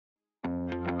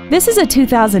This is a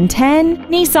 2010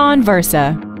 Nissan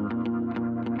Versa.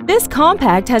 This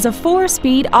compact has a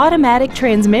 4-speed automatic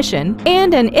transmission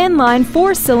and an inline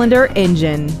 4-cylinder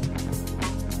engine.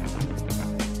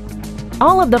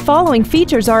 All of the following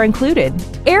features are included: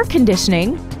 air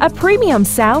conditioning, a premium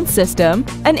sound system,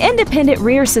 an independent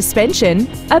rear suspension,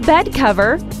 a bed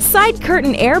cover, side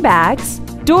curtain airbags,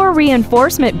 door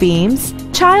reinforcement beams,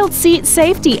 child seat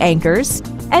safety anchors,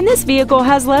 and this vehicle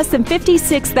has less than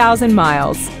 56,000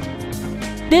 miles.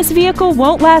 This vehicle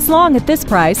won't last long at this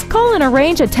price. Call and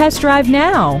arrange a test drive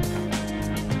now.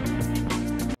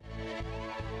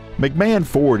 McMahon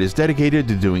Ford is dedicated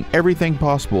to doing everything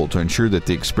possible to ensure that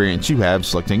the experience you have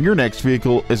selecting your next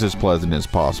vehicle is as pleasant as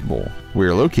possible. We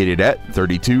are located at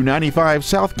 3295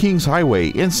 South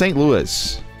Kingshighway in St.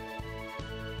 Louis.